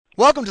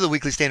Welcome to the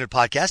Weekly Standard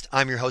Podcast.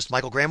 I'm your host,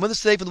 Michael Graham. With us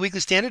today from the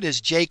Weekly Standard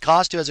is Jay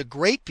Cost, who has a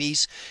great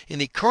piece in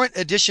the current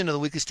edition of the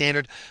Weekly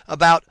Standard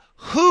about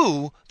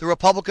who the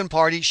Republican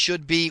Party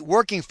should be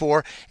working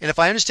for. And if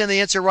I understand the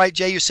answer right,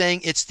 Jay, you're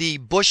saying it's the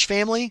Bush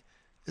family?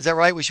 Is that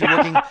right? We should be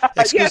working Yes,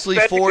 exclusively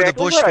that's for the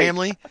exactly Bush right.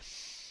 family?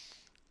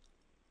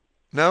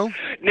 No?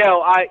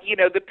 No,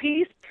 the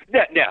piece.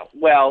 No.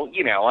 Well,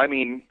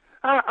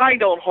 I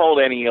don't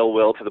hold any ill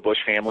will to the Bush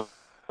family,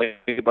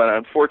 but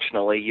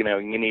unfortunately, you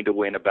need to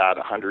win about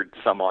 100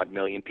 some odd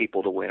million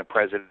people to win a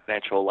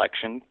presidential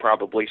election,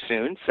 probably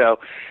soon. So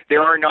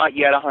there are not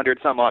yet 100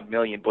 some odd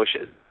million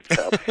Bushes.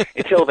 So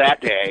until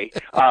that day,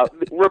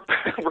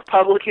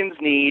 Republicans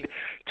need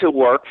to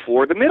work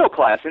for the middle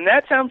class. And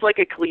that sounds like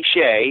a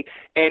cliche,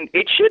 and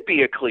it should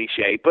be a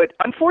cliche, but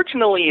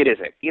unfortunately it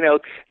isn't.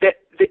 That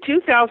the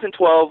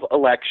 2012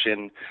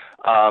 election,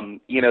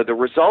 the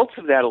results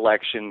of that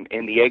election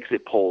in the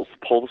exit polls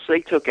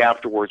they took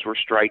afterwards were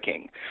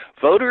striking.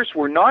 Voters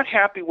were not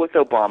happy with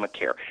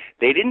Obamacare.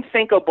 They didn't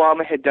think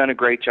Obama had done a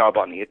great job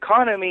on the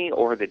economy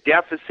or the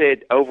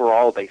deficit.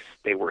 Overall,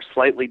 they were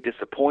slightly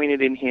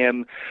disappointed in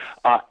him.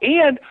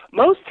 And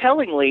most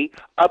tellingly,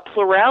 a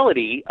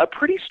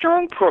pretty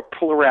strong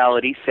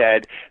plurality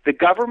said the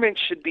government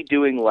should be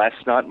doing less,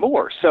 not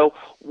more. So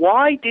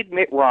why did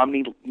Mitt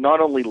Romney not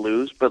only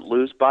lose, but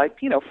lose by,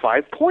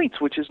 5 points,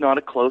 which is not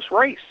a close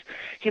race?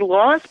 He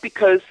lost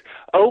because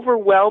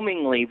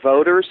overwhelmingly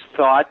voters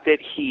thought that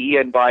he,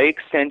 and by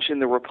extension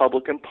the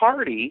Republican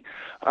Party,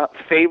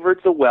 favored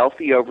the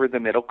wealthy over the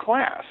middle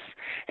class.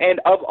 And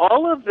of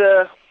all of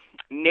the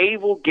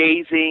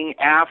navel-gazing,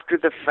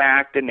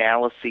 after-the-fact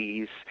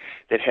analyses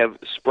that have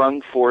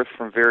sprung forth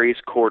from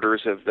various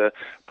quarters of the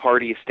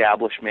party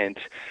establishment,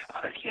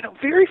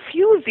 very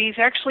few of these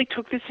actually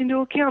took this into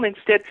account.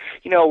 Instead,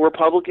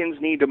 Republicans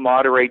need to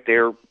moderate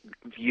their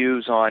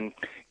views on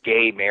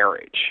gay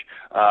marriage.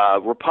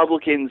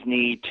 Republicans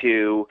need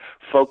to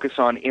focus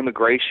on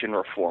immigration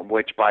reform,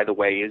 which, by the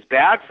way, is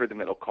bad for the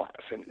middle class.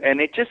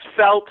 And it just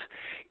felt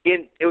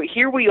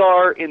here we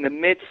are in the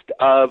midst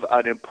of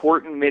an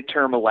important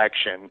midterm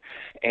election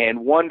and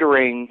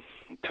wondering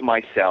to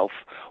myself,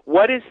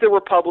 what is the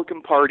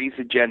Republican Party's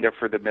agenda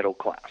for the middle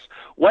class?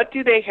 What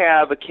do they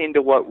have akin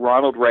to what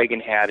Ronald Reagan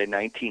had in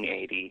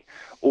 1980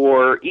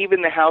 or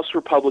even the House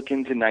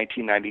Republicans in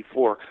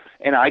 1994?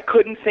 And I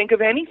couldn't think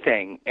of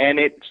anything. And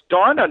it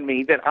dawned on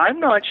me that I'm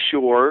not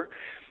sure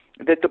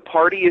that the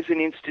party as an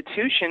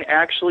institution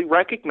actually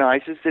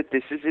recognizes that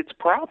this is its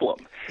problem.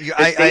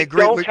 I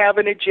agree. They don't have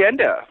an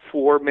agenda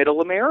for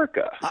middle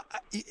America.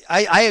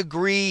 I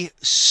agree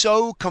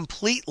so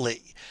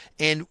completely.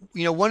 And,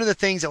 one of the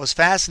things that was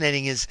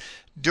fascinating is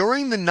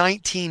during the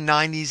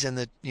 1990s and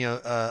the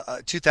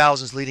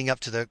 2000s leading up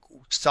to the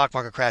stock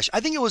market crash, I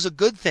think it was a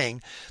good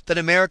thing that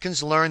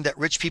Americans learned that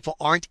rich people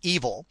aren't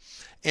evil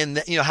and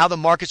that, how the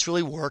markets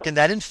really work, and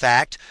that, in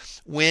fact,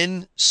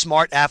 when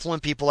smart,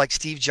 affluent people like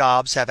Steve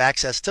Jobs have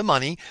access to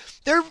money,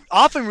 they're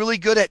often really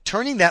good at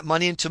turning that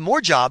money into more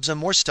jobs and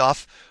more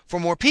stuff for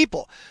more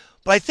people.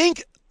 But I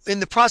think in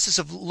the process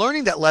of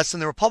learning that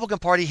lesson, the Republican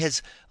Party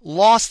has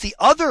lost the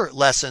other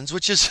lessons,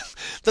 which is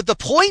that the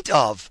point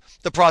of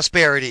the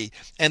prosperity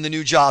and the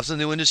new jobs and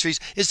the new industries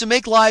is to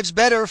make lives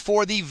better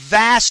for the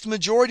vast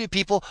majority of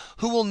people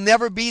who will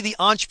never be the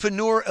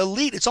entrepreneur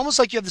elite. It's almost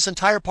like you have this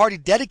entire party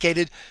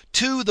dedicated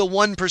to the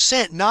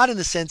 1%, not in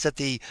the sense that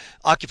the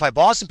Occupy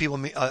people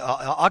mean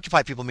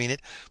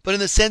it, but in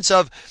the sense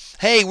of,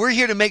 hey, we're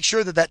here to make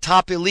sure that that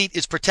top elite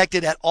is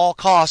protected at all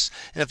costs.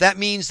 And if that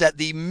means that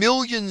the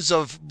millions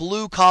of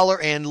blue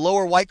collar and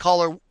lower white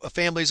collar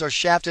families are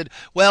shafted,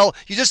 well,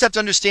 you just have to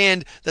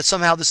understand that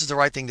somehow this is the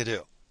right thing to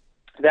do.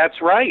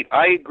 That's right.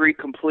 I agree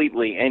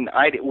completely. And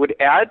I would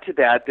add to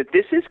that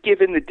this has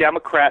given the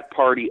Democrat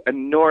Party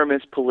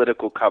enormous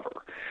political cover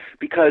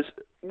because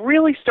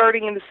really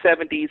starting in the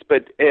 70s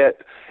but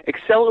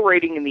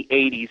accelerating in the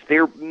 80s,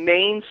 their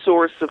main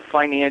source of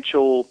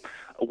financial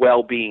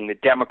well-being, the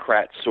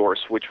Democrat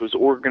source, which was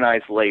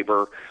organized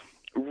labor,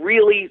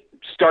 really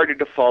started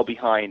to fall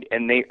behind,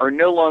 and they are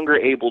no longer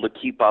able to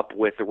keep up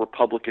with the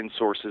Republican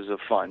sources of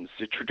funds,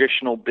 the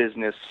traditional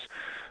business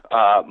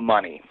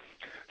money.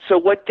 So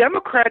what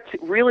Democrats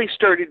really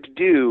started to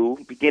do,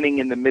 beginning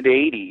in the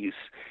mid-'80s,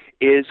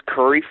 is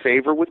curry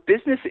favor with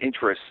business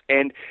interests.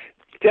 And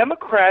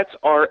Democrats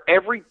are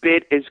every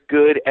bit as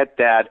good at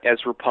that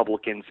as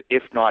Republicans,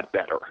 if not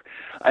better.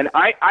 And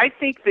I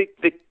think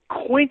the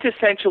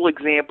quintessential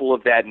example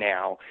of that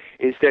now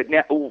is that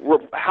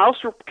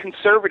House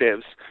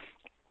conservatives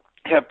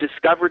have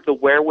discovered the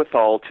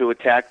wherewithal to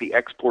attack the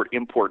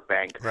Export-Import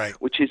Bank, right,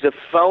 which is a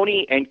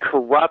phony and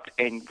corrupt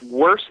and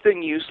worse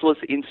than useless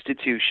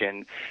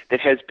institution that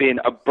has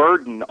been a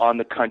burden on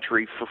the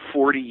country for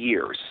 40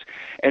 years.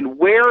 And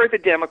where are the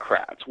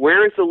Democrats?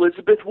 Where is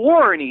Elizabeth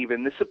Warren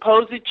even, the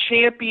supposed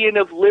champion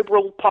of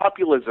liberal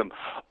populism?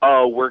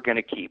 Oh, we're going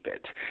to keep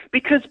it.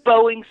 Because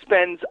Boeing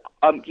spends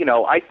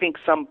I think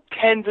some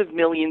tens of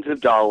millions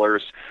of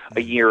dollars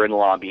a year in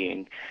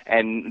lobbying,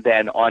 and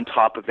then on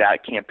top of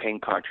that, campaign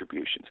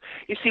contributions.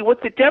 You see,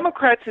 what the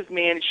Democrats have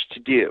managed to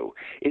do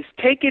is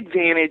take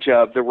advantage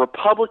of the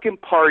Republican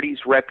Party's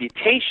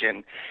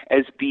reputation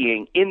as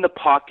being in the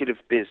pocket of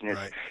business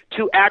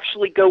to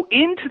actually go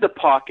into the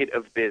pocket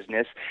of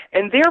business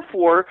and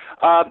therefore,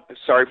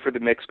 sorry for the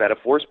mixed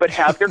metaphors, but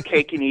have their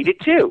cake and eat it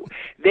too.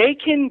 They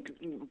can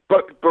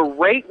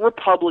berate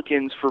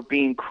Republicans for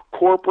being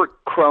corporate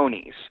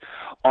cronies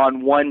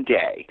on one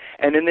day,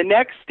 and then the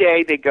next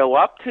day they go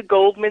up to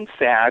Goldman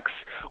Sachs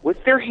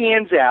with their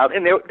hands out,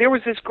 and there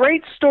was this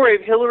great story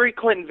of Hillary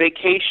Clinton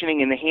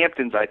vacationing in the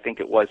Hamptons, I think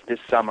it was, this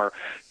summer,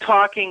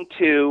 talking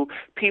to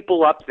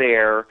people up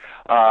there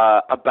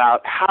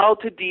about how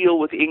to deal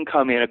with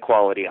income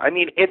inequality. I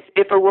mean,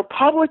 if a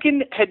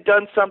Republican had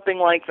done something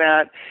like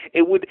that,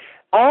 it would –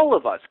 all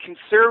of us,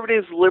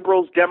 conservatives,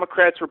 liberals,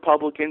 Democrats,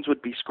 Republicans, would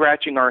be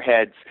scratching our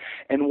heads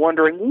and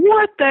wondering,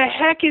 what the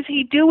heck is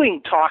he doing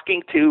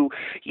talking to,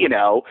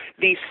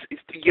 these,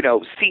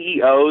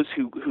 CEOs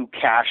who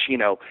cash,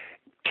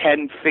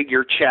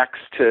 10-figure checks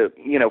to,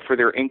 for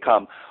their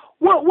income.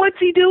 What's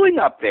he doing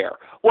up there?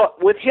 Well,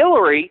 with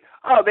Hillary,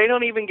 they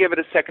don't even give it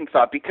a second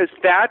thought, because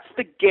that's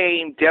the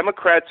game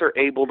Democrats are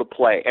able to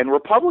play. And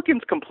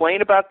Republicans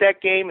complain about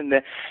that game and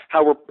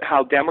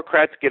how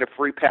Democrats get a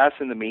free pass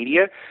in the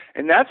media,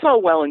 and that's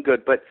all well and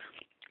good, but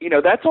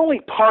that's only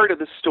part of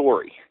the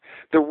story.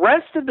 The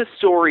rest of the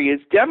story is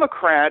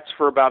Democrats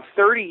for about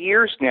 30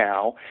 years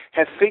now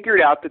have figured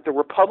out that the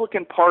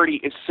Republican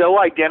Party is so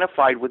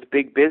identified with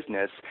big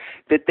business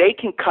that they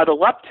can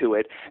cuddle up to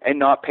it and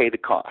not pay the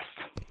cost.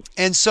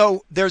 And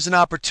so there's an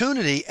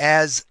opportunity,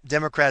 as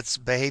Democrats'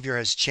 behavior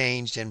has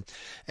changed, and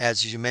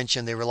as you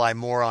mentioned, they rely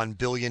more on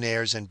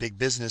billionaires and big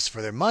business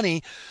for their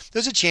money.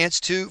 There's a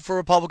chance for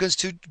Republicans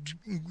to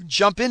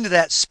jump into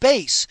that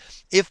space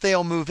if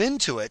they'll move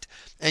into it.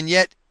 And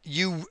yet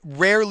you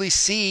rarely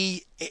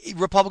see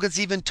Republicans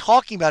even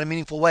talking about it in a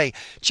meaningful way.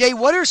 Jay,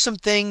 what are some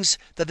things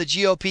that the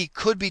GOP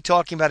could be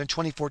talking about in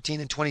 2014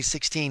 and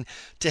 2016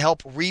 to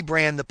help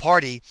rebrand the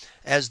party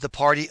as the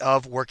party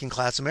of working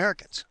class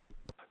Americans?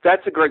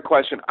 That's a great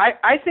question.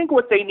 I think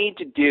what they need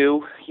to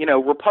do,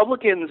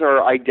 Republicans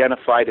are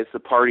identified as the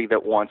party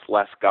that wants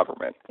less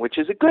government, which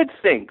is a good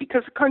thing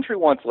because the country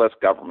wants less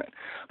government.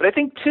 But I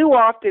think too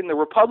often the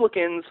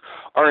Republicans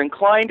are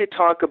inclined to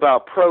talk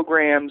about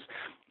programs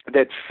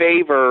that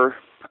favor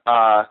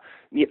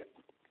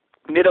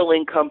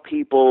middle-income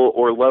people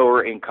or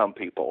lower-income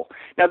people.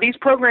 Now, these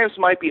programs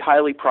might be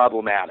highly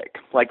problematic.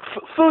 Like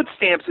food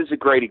stamps is a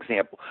great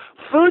example.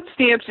 Food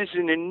stamps is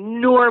an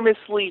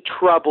enormously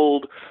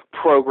troubled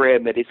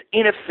program that is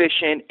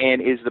inefficient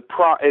and is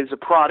a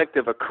product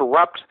of a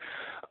corrupt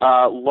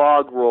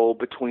log roll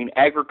between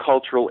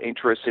agricultural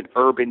interests and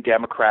urban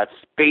Democrats,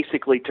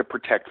 basically to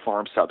protect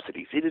farm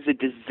subsidies. It is a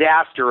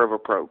disaster of a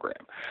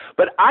program.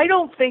 But I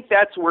don't think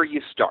that's where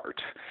you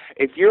start.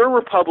 If you're a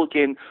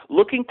Republican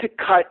looking to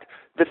cut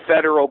the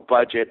federal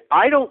budget,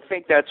 I don't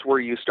think that's where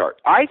you start.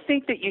 I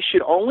think that you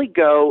should only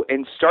go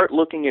and start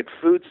looking at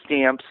food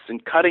stamps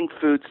and cutting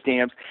food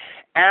stamps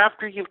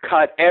after you've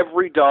cut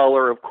every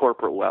dollar of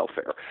corporate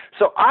welfare.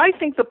 So I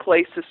think the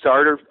place to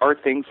start are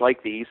things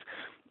like these.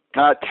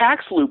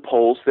 Tax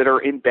loopholes that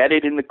are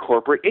embedded in the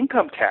corporate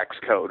income tax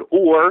code,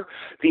 or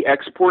the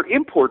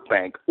Export-Import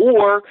Bank,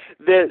 or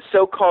the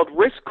so-called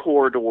risk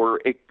corridor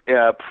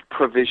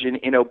provision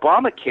in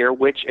Obamacare,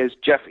 which, as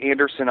Jeff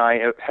Anderson and I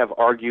have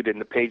argued in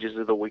the pages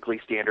of the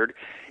Weekly Standard,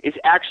 is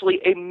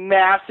actually a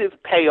massive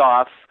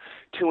payoff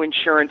to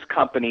insurance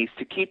companies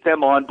to keep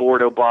them on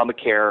board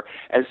Obamacare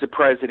as the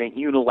president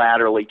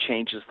unilaterally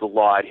changes the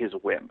law at his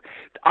whim.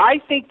 I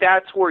think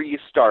that's where you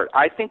start.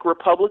 I think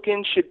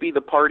Republicans should be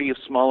the party of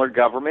smaller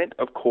government,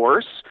 of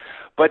course,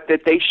 but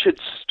that they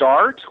should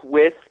start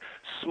with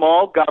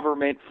small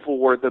government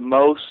for the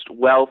most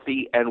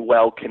wealthy and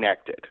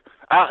well-connected.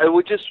 It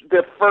would just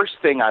the first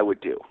thing I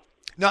would do.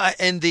 No,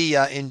 and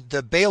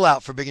the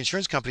bailout for big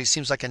insurance companies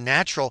seems like a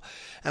natural.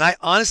 And I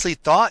honestly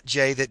thought,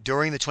 Jay, that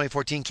during the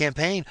 2014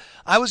 campaign,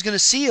 I was going to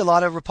see a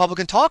lot of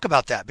Republican talk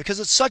about that because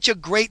it's such a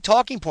great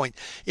talking point.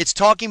 It's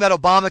talking about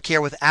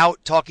Obamacare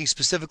without talking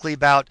specifically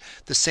about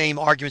the same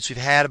arguments we've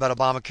had about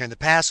Obamacare in the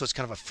past. So it's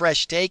kind of a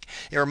fresh take.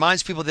 It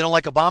reminds people they don't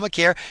like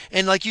Obamacare.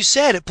 And like you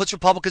said, it puts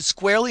Republicans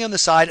squarely on the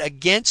side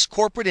against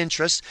corporate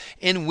interests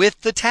and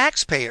with the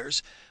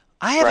taxpayers.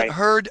 I haven't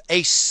heard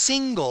a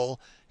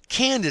single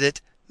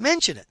candidate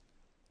mention it.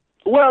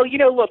 Well,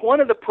 look, one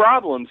of the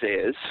problems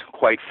is,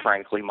 quite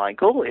frankly,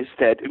 Michael, is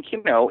that, in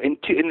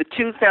the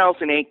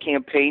 2008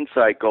 campaign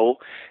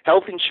cycle,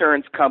 health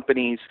insurance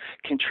companies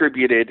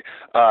contributed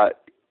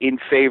in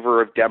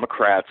favor of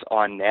Democrats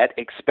on net,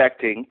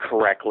 expecting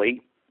correctly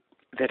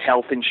that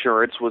health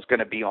insurance was going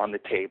to be on the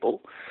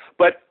table.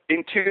 But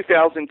in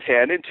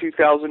 2010 and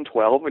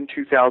 2012 and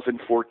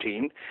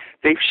 2014,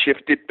 they've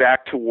shifted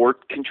back toward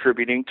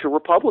contributing to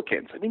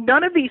Republicans. I mean,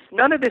 none of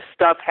this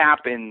stuff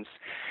happens.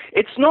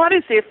 It's not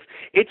as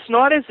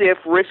if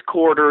risk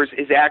corridors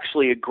is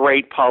actually a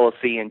great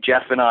policy and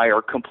Jeff and I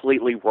are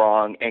completely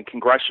wrong and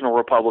congressional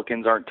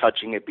Republicans aren't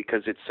touching it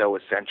because it's so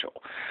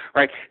essential,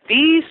 right?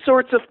 These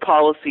sorts of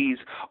policies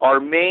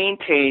are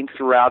maintained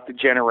throughout the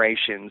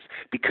generations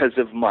because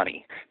of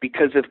money,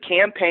 because of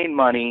campaign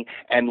money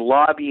and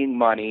lobbying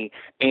money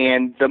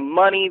and the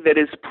money that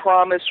is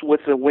promised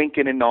with a wink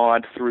and a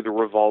nod through the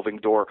revolving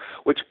door,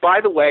 which,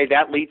 by the way,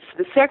 that leads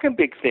to the second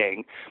big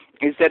thing,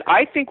 is that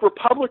I think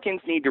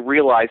Republicans need to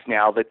realize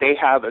now that they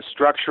have a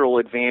structural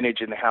advantage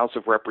in the House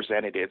of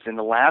Representatives. In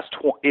the last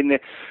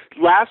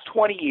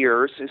 20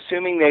 years,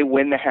 assuming they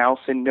win the House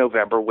in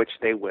November, which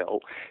they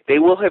will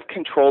have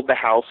controlled the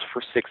House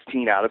for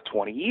 16 out of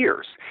 20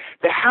 years.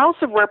 The House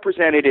of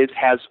Representatives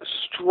has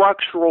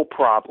structural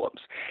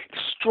problems.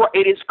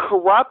 It is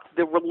corrupt.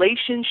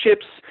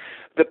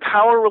 The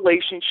power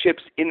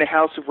relationships in the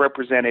House of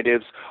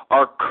Representatives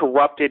are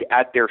corrupted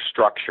at their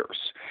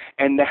structures.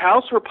 And the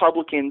House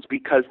Republicans,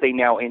 because they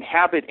now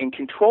inhabit and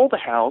control the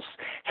House,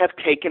 have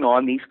taken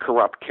on these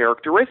corrupt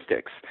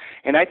characteristics.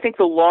 And I think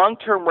the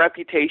long-term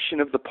reputation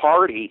of the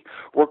party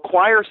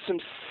requires some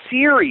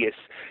serious,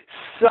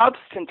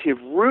 substantive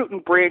root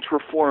and branch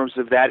reforms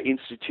of that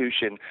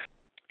institution.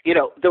 You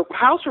know, the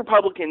House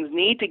Republicans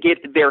need to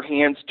get their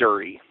hands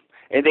dirty,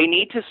 and they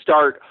need to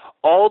start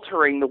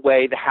altering the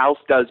way the House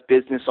does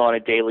business on a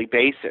daily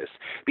basis,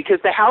 because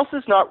the House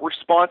is not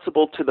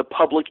responsible to the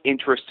public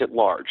interest at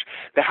large.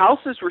 The House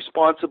is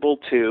responsible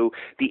to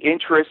the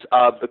interests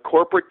of the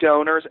corporate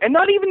donors, and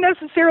not even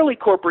necessarily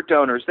corporate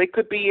donors. They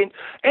could be in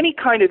any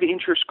kind of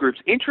interest groups.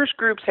 Interest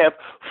groups have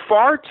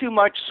far too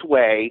much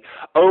sway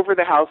over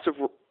the House of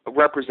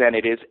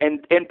Representatives,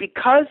 and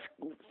because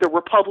the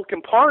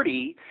Republican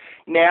Party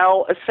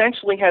now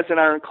essentially has an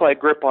ironclad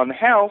grip on the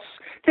House,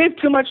 they have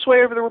too much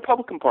sway over the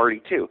Republican Party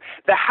too.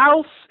 The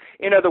House,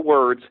 in other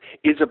words,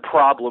 is a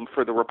problem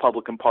for the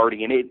Republican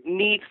Party, and it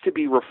needs to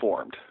be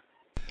reformed.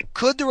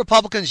 Could the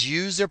Republicans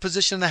use their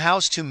position in the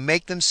House to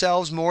make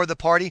themselves more the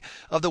party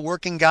of the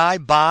working guy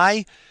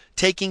by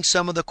taking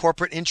some of the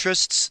corporate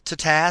interests to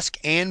task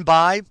and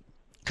by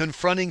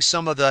confronting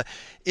some of the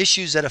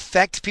issues that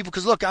affect people?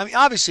 Because look, I mean,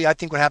 obviously, I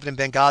think what happened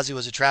in Benghazi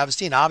was a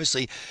travesty, and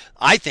obviously,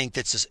 I think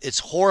that it's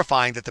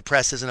horrifying that the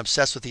press isn't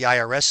obsessed with the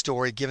IRS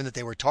story, given that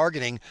they were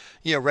targeting,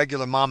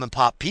 regular mom and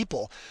pop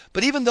people.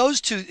 But even those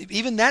two,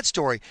 even that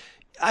story,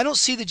 I don't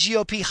see the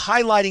GOP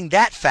highlighting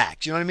that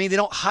fact. You know what I mean? They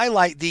don't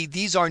highlight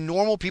these are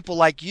normal people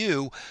like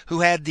you who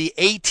had the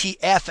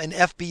ATF and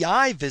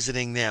FBI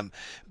visiting them.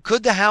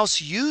 Could the House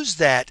use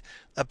that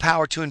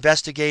power to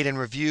investigate and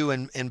review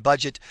and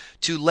budget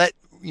to let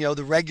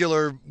the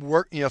regular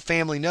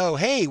family know,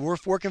 hey, we're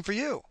working for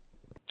you?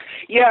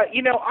 Yeah,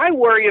 I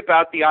worry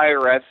about the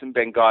IRS and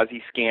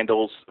Benghazi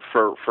scandals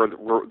for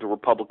the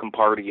Republican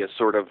Party as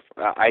sort of,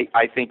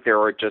 I think there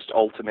are just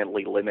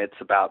ultimately limits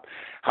about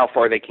how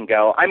far they can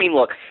go. I mean,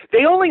 look,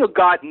 they only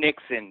got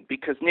Nixon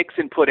because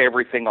Nixon put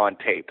everything on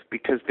tape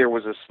because there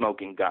was a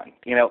smoking gun.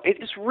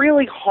 It is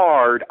really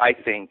hard, I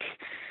think,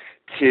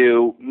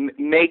 to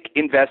make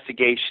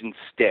investigations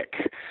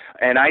stick.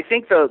 And I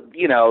think the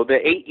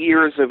 8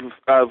 years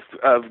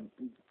of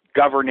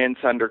governance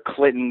under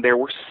Clinton, there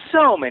were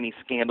so many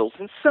scandals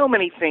and so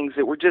many things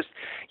that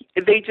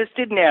they just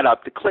didn't add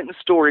up. The Clinton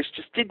stories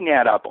just didn't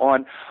add up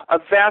on a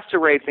vast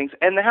array of things.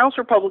 And the House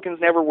Republicans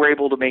never were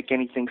able to make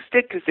anything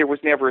stick because there was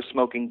never a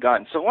smoking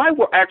gun. So I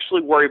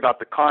actually worry about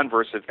the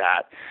converse of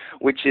that,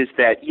 which is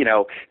that,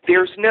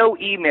 there's no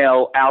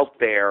email out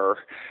there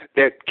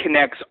that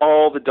connects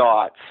all the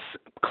dots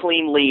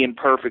cleanly and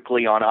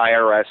perfectly on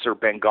IRS or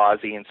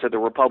Benghazi, and so the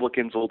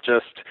Republicans will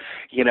just,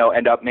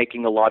 end up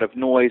making a lot of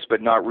noise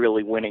but not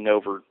really winning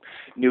over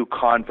new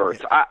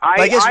converts.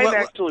 I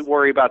actually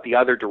worry about the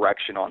other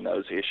direction on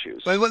those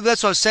issues. Well,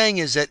 that's what I was saying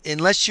is that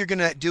unless you're going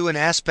to do an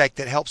aspect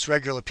that helps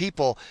regular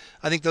people,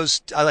 I think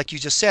those, like you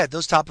just said,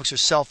 those topics are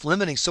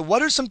self-limiting. So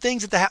what are some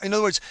things that in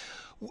other words,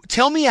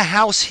 tell me a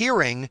House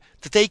hearing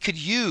that they could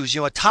use,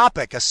 a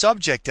topic, a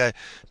subject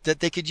that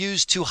they could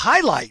use to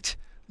highlight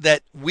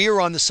that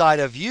we're on the side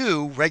of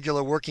you,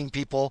 regular working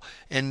people,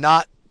 and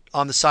not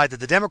on the side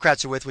that the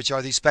Democrats are with, which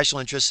are these special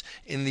interests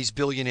in these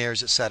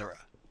billionaires, et cetera.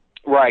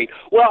 Right.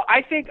 Well,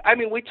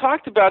 we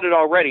talked about it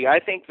already. I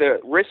think the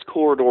risk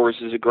corridors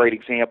is a great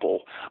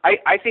example.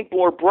 I think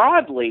more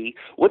broadly,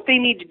 what they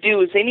need to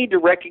do is they need to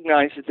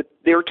recognize that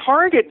their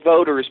target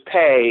voters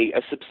pay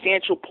a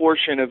substantial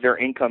portion of their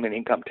income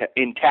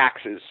in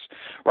taxes,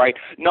 right?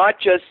 Not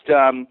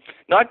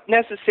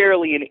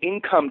necessarily in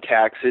income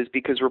taxes,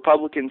 because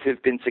Republicans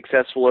have been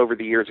successful over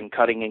the years in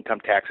cutting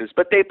income taxes,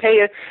 but they pay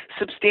a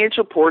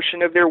substantial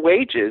portion of their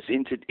wages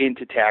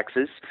into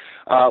taxes,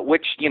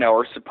 which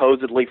are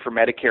supposedly for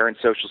Medicare and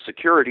Social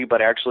Security,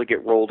 but actually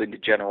get rolled into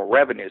general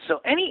revenue.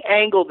 So any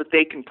angle that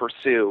they can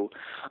pursue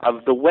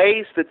of the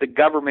ways that the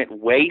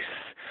government wastes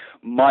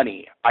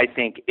money, I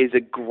think, is a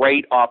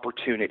great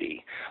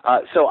opportunity.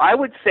 So I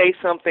would say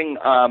something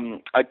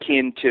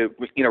akin to,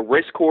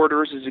 risk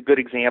corridors is a good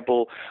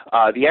example.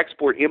 The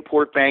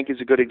Export-Import Bank is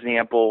a good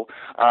example.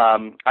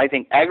 I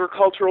think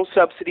agricultural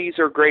subsidies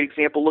are a great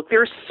example. Look,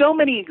 there are so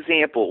many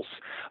examples,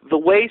 the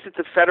ways that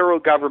the federal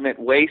government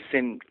wastes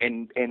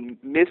and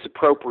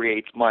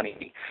misappropriates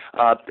money.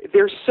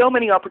 There's so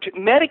many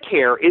opportunities.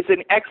 Medicare is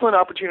an excellent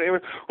opportunity.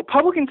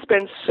 Republicans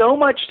spend so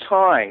much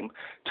time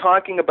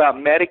talking about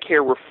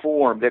Medicare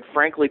reform that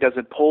frankly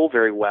doesn't poll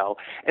very well,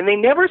 and they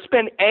never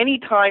spend any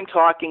time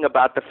talking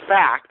about the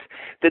fact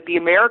that the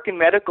American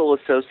Medical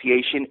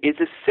Association is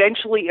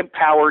essentially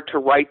empowered to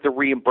write the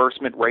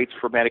reimbursement rates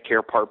for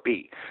Medicare Part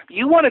B.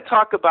 You want to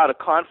talk about a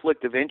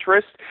conflict of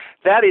interest?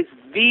 That is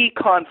the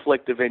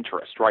conflict of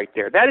interest right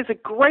there. That is a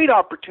great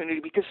opportunity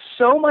because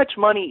so much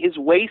money is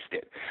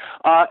wasted.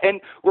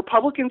 And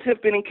Republicans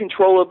have been in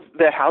control of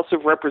the House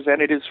of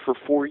Representatives for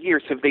 4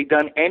 years. Have they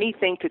done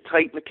anything to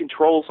tighten the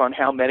controls on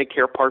how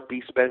Medicare Part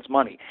B spends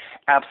money?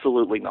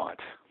 Absolutely not.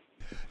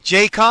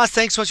 Jay Koss,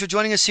 thanks so much for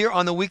joining us here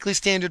on the Weekly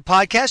Standard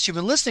Podcast. You've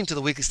been listening to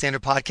the Weekly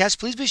Standard Podcast.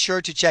 Please be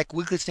sure to check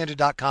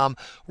weeklystandard.com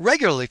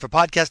regularly for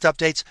podcast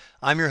updates.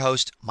 I'm your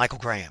host, Michael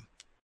Graham.